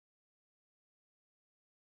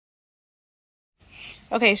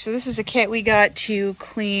Okay, so this is a kit we got to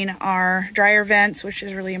clean our dryer vents, which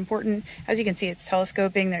is really important. As you can see, it's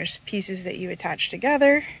telescoping. There's pieces that you attach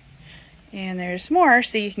together, and there's more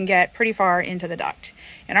so you can get pretty far into the duct.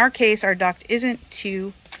 In our case, our duct isn't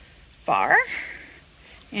too far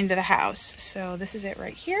into the house. So this is it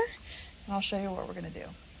right here. And I'll show you what we're gonna do.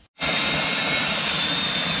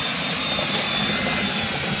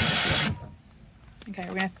 Okay,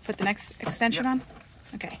 we're gonna put the next extension on.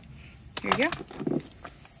 Okay, here you go.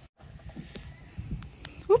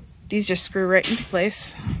 Whoop, these just screw right into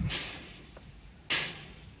place.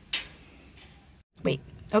 Wait,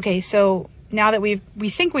 okay, so now that we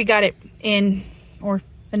think we got it in, or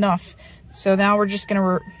enough, so now we're just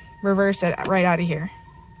gonna reverse it right out of here.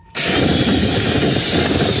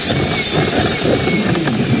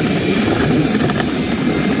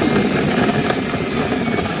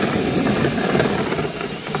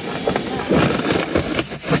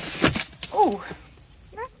 Oh,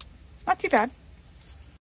 not too bad.